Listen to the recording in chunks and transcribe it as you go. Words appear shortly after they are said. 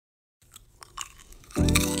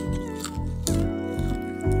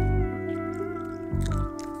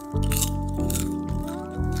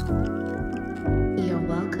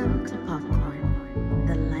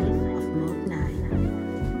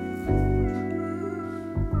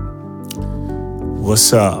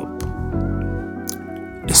What's up?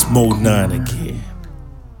 It's Mode 9 again.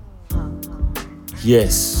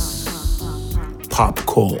 Yes,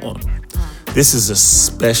 popcorn. This is a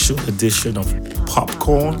special edition of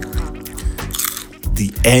popcorn,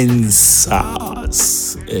 the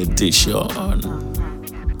NSAS edition.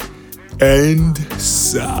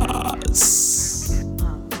 NSAS.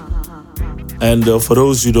 And for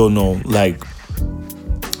those who don't know,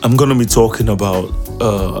 I'm gonna be talking about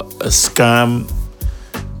a scam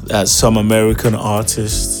that some American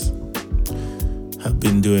artists have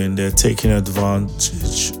been doing. They're taking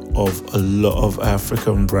advantage of a lot of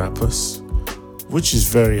African rappers, which is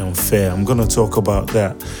very unfair. I'm gonna talk about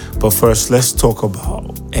that. But first, let's talk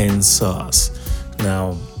about NSAS.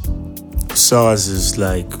 Now, SARS is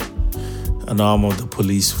like an arm of the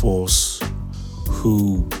police force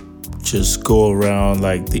who just go around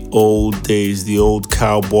like the old days, the old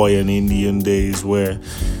cowboy and Indian days, where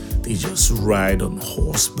they just ride on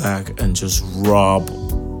horseback and just rob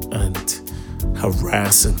and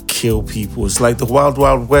harass and kill people. It's like the Wild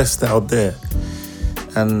Wild West out there.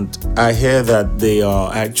 And I hear that they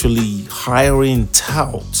are actually hiring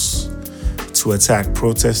touts to attack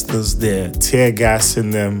protesters. They're tear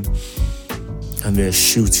gassing them and they're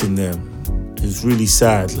shooting them. It's really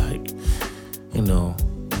sad,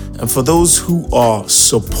 And for those who are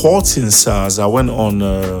supporting SARS, I went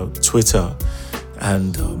on Twitter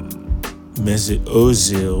and Mesut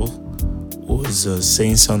Ozil was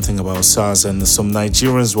saying something about SARS, and some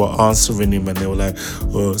Nigerians were answering him and they were like,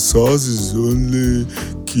 SARS is only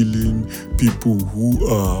killing people who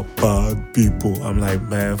are bad people. I'm like,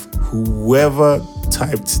 man, whoever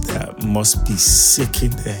typed that must be sick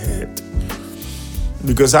in the head.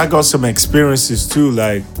 Because I got some experiences too,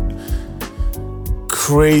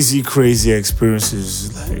 crazy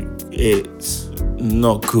experiences. It's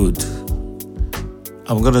not good.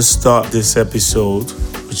 I'm gonna start this episode,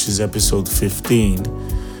 which is episode 15.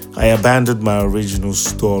 I abandoned my original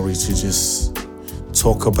story to just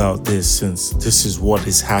talk about this, since this is what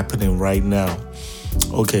is happening right now.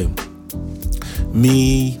 Okay.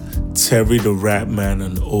 Me, Terry the Rap Man,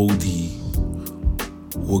 and Odie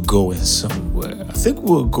were going somewhere. I think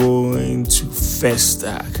we were going to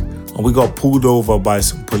Festac, and we got pulled over by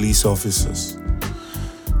some police officers.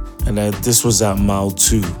 And this was at Mile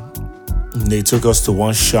 2. And they took us to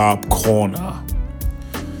one sharp corner.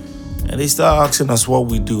 And they started asking us what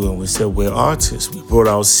we do. And we said, we're artists. We brought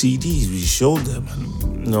our CDs. We showed them.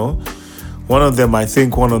 And, I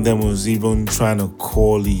think one of them was even trying to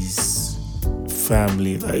call his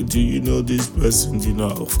family. Do you know this person? Do you know?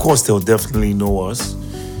 Of course, they'll definitely know us.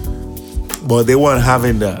 But they weren't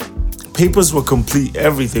having that. Papers were complete,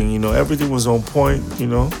 everything, everything was on point,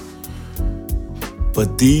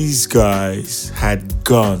 But these guys had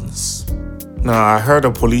guns. Now, I heard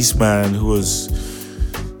a policeman who was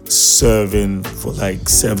serving for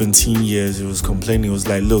 17 years, he was complaining. He was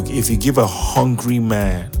like, look, if you give a hungry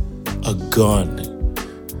man a gun,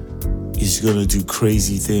 he's gonna do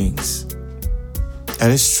crazy things.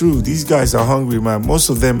 And it's true, these guys are hungry, man. Most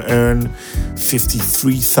of them earn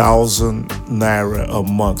 53,000 naira a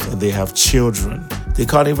month, and they have children. They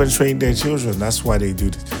can't even train their children. That's why they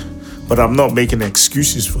do this. But I'm not making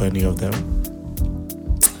excuses for any of them.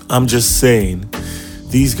 I'm just saying,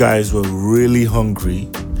 these guys were really hungry.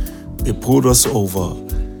 They pulled us over.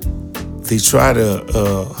 They tried to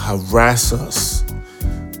harass us.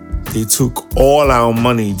 They took all our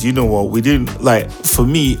money. Do you know what? We didn't, for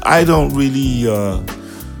me, I don't really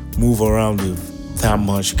move around with that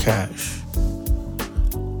much cash.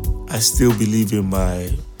 I still believe in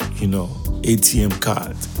my, ATM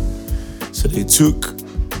card. So they took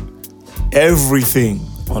everything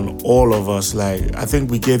on all of us. I think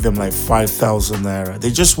we gave them 5,000 naira.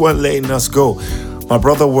 They just weren't letting us go. My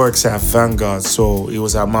brother works at Vanguard, so it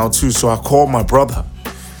was at Mount 2. So I called my brother.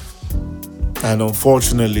 And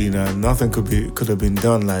unfortunately, nothing could have been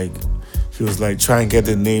done. He was trying to get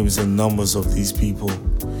the names and numbers of these people.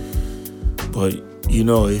 But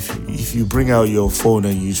if you bring out your phone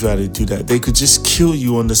and you try to do that, they could just kill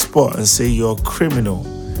you on the spot and say you're a criminal.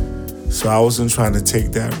 So I wasn't trying to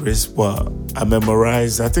take that risk, but I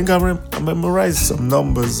memorized some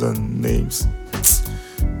numbers and names.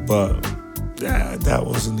 But that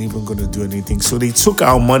wasn't even going to do anything. So they took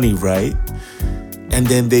our money, right? And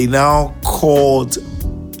then they now called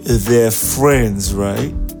their friends,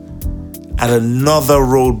 right? At another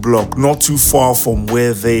roadblock, not too far from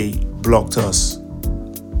where they blocked us.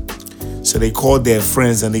 So they called their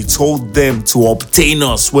friends and they told them to obtain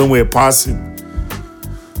us when we're passing.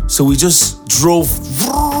 So we just drove.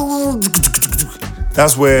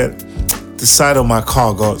 That's where the side of my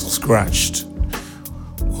car got scratched.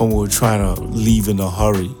 when we were trying to leave in a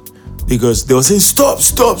hurry. Because they were saying, stop,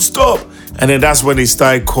 stop, stop. And then that's when they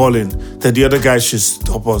started calling that the other guys should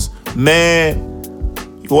stop us. Man,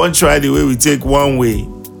 you want to try the way we take one way.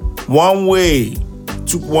 One way.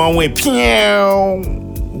 Took one way. Pew!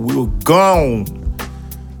 We were gone.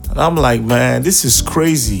 And I'm like, man, this is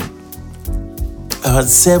crazy. I had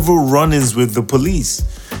several run-ins with the police.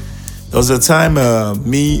 There was a time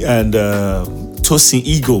me and Tosin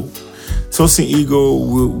Eagle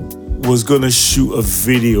was going to shoot a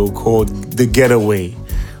video called The Getaway,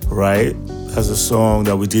 right? That's a song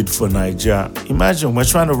that we did for Nigeria. Imagine, we're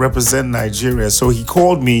trying to represent Nigeria. So he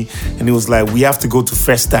called me and he was like, we have to go to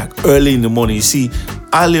Festac early in the morning. You see,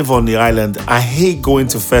 I live on the island. I hate going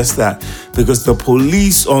to Festac because the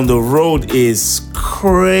police on the road is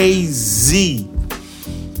crazy.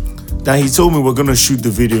 Now, he told me we're going to shoot the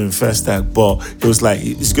video in Festac, but it was like,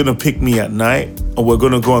 he's going to pick me at night and we're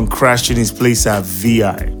going to go and crash in his place at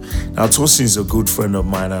VI. Now, Tosin is a good friend of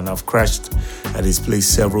mine and I've crashed at his place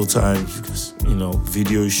several times because, you know,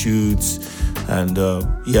 video shoots and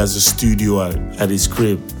he has a studio at his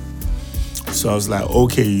crib. So I was like,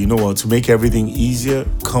 okay, you know what, to make everything easier,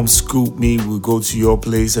 come scoop me, we'll go to your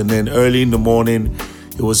place. And then early in the morning,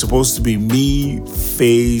 it was supposed to be me,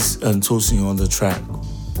 FaZe, and Tosin on the track.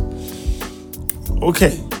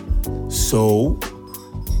 Okay, so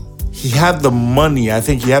he had the money. I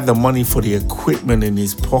think he had the money for the equipment in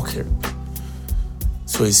his pocket.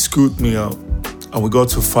 So he scooped me up and we got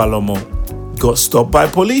to Falomo. Got stopped by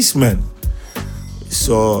policemen.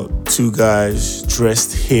 Saw two guys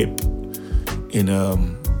dressed hip in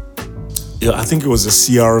I think it was a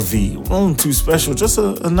CRV. Wasn't too special, just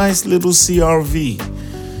a nice little CRV.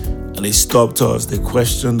 And they stopped us, they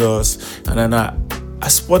questioned us, and then I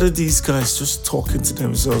spotted these guys just talking to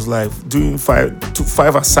themselves, like doing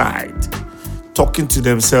five aside, talking to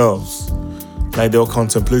themselves, like they were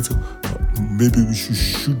contemplating, maybe we should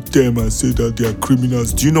shoot them and say that they are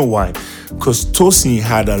criminals. Do you know why? Because Tosin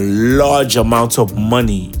had a large amount of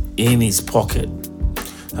money in his pocket.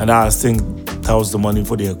 And I think that was the money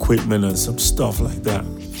for the equipment and some stuff like that.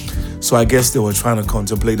 So I guess they were trying to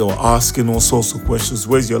contemplate. They were asking all sorts of questions.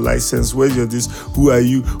 Where's your license? Where's your this? Who are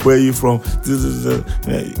you? Where are you from?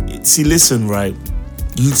 See, listen, right?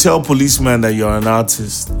 You tell policemen that you're an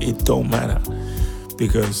artist, it don't matter.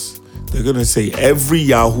 Because they're going to say every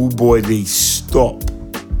Yahoo boy they stop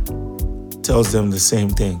tells them the same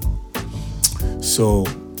thing. So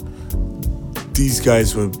these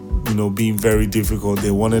guys were, being very difficult.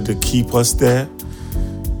 They wanted to keep us there.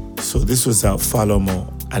 So this was at Falomo.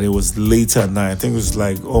 And it was late at night. I think it was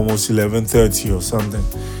like almost 11:30 or something.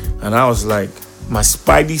 And I was like, my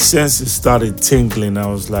spidey senses started tingling. I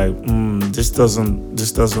was like, this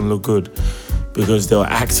doesn't look good. Because they were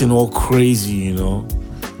acting all crazy, And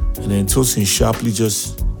then Tosin sharply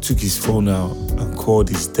just took his phone out and called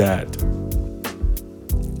his dad.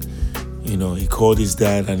 He called his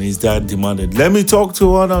dad and his dad demanded, let me talk to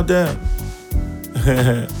one of them.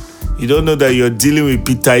 You don't know that you're dealing with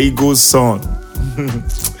Peter Eagle's son.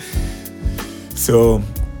 So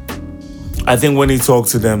I think when he talked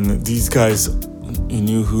to them, these guys, he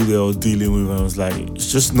knew who they were dealing with, and I was like,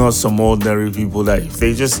 it's just not some ordinary people. Like if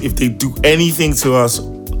they do anything to us,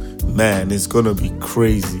 man, it's gonna be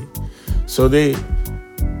crazy. So they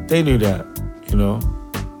knew that,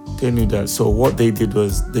 they knew that. So what they did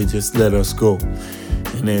was they just let us go,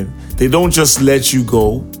 and then they don't just let you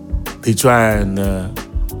go. They try and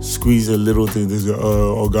squeeze a little thing. They say,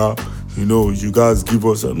 Oga, you guys give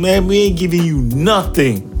us man, we ain't giving you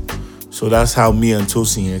nothing. So that's how me and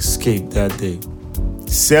Tosin escaped that day.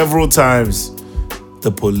 Several times,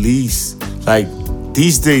 the police, like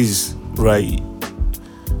these days, right,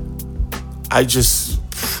 I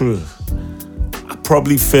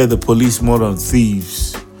probably fear the police more than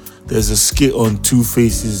thieves. There's a skit on Two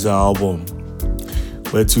Face's album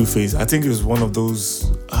where Two Face, I think it was one of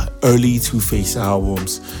those early Two Face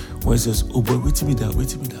albums, where it says, oh boy, wait till me down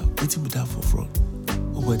for front.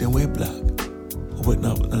 Oh boy, then we're black. Oh boy,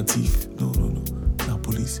 now thief. No, now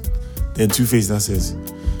police. Then Two Face now says,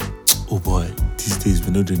 oh boy, these days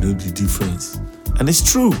we know the difference. And it's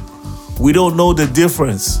true. We don't know the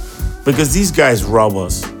difference because these guys rob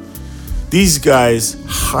us. These guys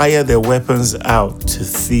hire their weapons out to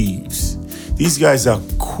thieves. These guys are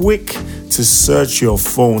quick to search your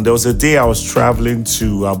phone. There was a day I was traveling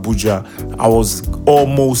to Abuja. I was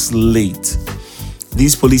almost late.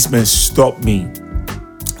 These policemen stopped me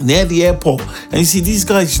near the airport. And you see, these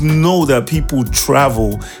guys know that people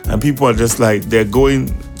travel and people are just like, they're going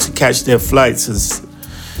to catch their flights.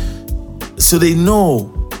 So they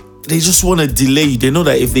know they just want to delay you. They know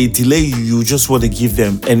that if they delay you, you just want to give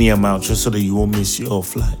them any amount just so that you won't miss your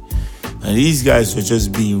flight. And these guys were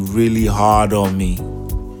just being really hard on me.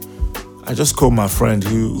 I just called my friend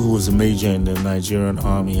who was a major in the Nigerian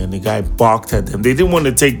army, and the guy barked at them. They didn't want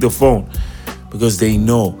to take the phone because they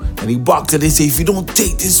know. And he barked and they say, if you don't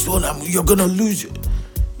take this phone, you're going to lose it.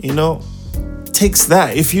 You know, takes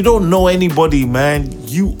that. If you don't know anybody, man,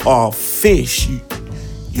 you are fish.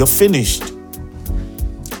 You're finished.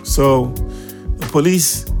 So the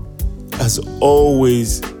police has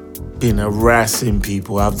always been harassing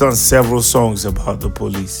people. I've done several songs about the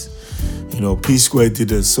police. You know, P Square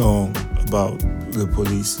did a song about the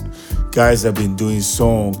police. Guys have been doing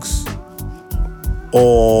songs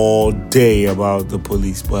all day about the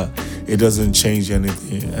police, but it doesn't change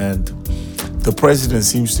anything. And the president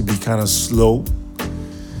seems to be kind of slow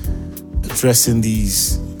addressing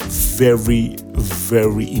these very,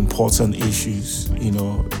 very important issues. You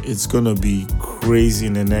know, it's going to be crazy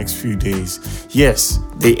in the next few days. Yes,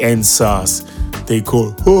 they end SARS. They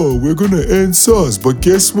call, we're going to end SARS, but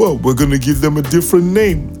guess what? We're going to give them a different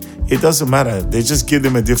name. It doesn't matter. They just give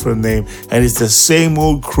them a different name. And it's the same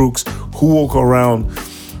old crooks who walk around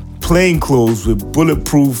plain clothes with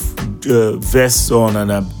bulletproof vests on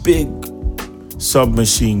and a big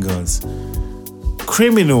submachine guns.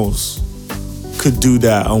 Criminals could do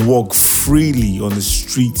that and walk freely on the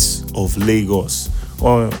streets of Lagos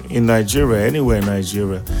or in Nigeria, anywhere in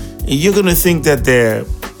Nigeria. And you're going to think that they're,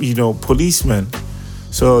 policemen.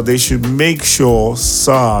 So they should make sure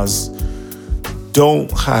SARS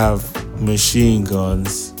don't have machine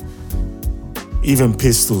guns, even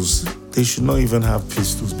pistols. They should not even have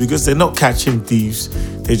pistols because they're not catching thieves.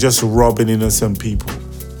 They're just robbing innocent people.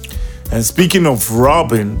 And speaking of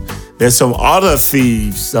robbing, there's some other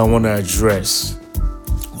thieves I want to address.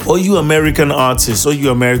 All you American artists, all you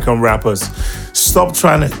American rappers, stop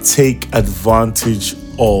trying to take advantage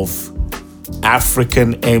of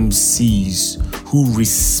African MCs who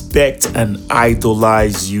respect and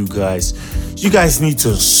idolize you guys. You guys need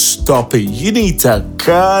to stop it. You need to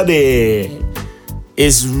cut it.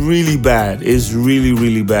 It's really bad. It's really,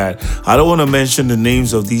 really bad. I don't want to mention the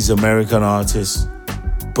names of these American artists,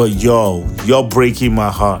 but you're breaking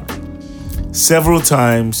my heart. Several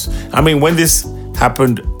times. I mean, when this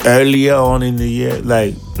happened earlier on in the year,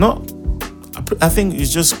 I think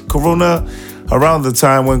it's just Corona, around the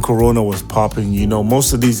time when Corona was popping,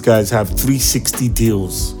 most of these guys have 360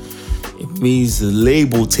 deals. It means the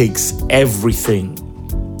label takes everything.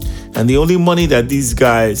 And the only money that these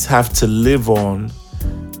guys have to live on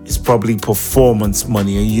is probably performance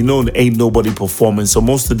money. And ain't nobody performing. So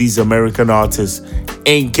most of these American artists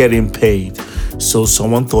ain't getting paid. So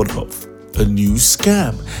someone thought of a new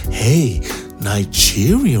scam. Hey,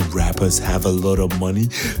 Nigerian rappers have a lot of money.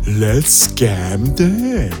 Let's scam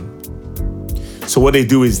them. So what they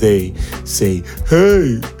do is they say,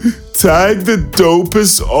 hey, tag the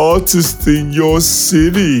dopest artist in your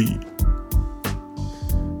city.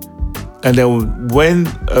 And then when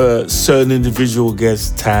a certain individual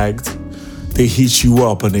gets tagged, they hit you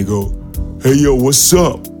up and they go, hey, yo, what's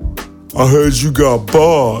up? I heard you got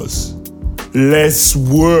bars. Let's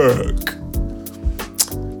work.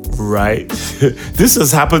 Right? This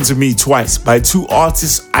has happened to me twice by two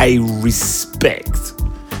artists I respect.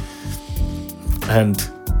 And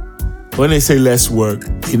when they say let's work,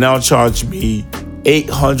 they now charge me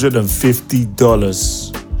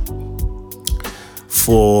 $850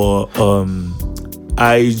 for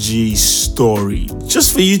IG story.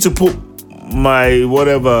 Just for you to put my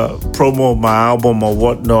whatever promo of my album or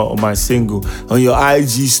whatnot or my single on your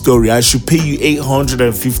IG story. I should pay you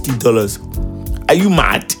 $850. Are you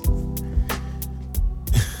mad?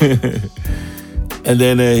 And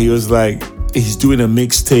then he was like, he's doing a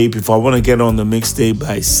mixtape. If I want to get on the mixtape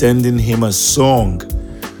by sending him a song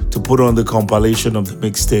to put on the compilation of the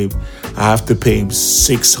mixtape, I have to pay him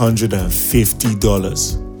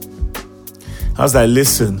 $650. I was like,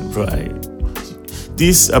 listen, right,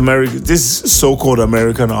 this so-called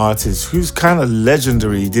American artist who's kind of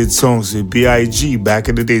legendary, did songs with B.I.G. back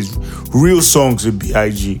in the days, real songs with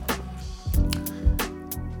B.I.G.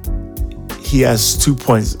 He has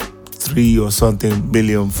 2.3 or something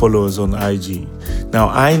million followers on IG. Now,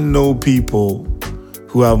 I know people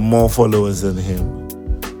who have more followers than him.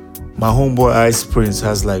 My homeboy Ice Prince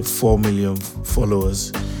has like 4 million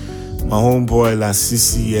followers. My homeboy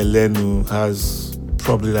Lasisi Elenu has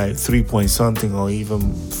probably like 3 point something or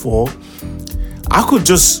even 4. I could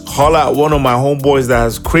just holler at one of my homeboys that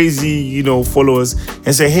has crazy, followers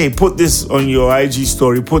and say, hey, put this on your IG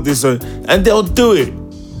story, put this on, and they'll do it.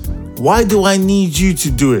 Why do I need you to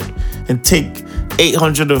do it and take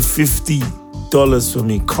 $850 $100 for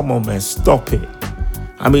me. Come on, man, stop it.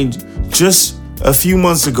 I mean, just a few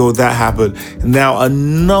months ago that happened. Now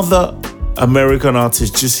another American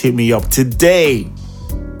artist just hit me up today.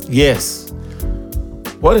 Yes.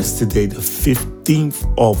 What is today? The 15th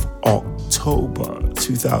of October,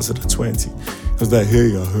 2020. I was like,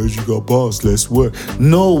 hey, I heard you got bars. Let's work.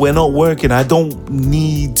 No, we're not working. I don't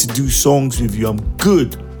need to do songs with you. I'm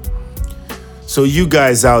good. So you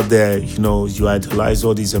guys out there, you idolize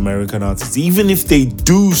all these American artists. Even if they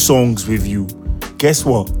do songs with you, guess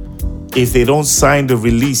what? If they don't sign the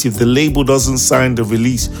release, if the label doesn't sign the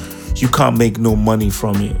release, you can't make no money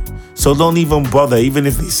from it. So don't even bother. Even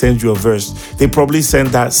if they send you a verse, they probably send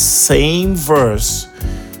that same verse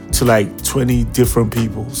to like 20 different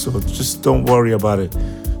people. So just don't worry about it.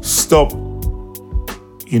 Stop,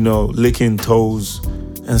 licking toes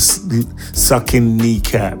and sucking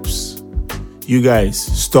kneecaps. You guys,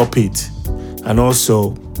 stop it. And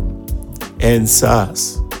also,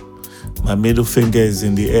 NSAS. My middle finger is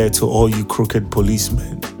in the air to all you crooked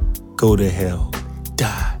policemen. Go to hell.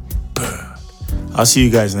 Die. Burn. I'll see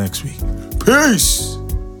you guys next week. Peace.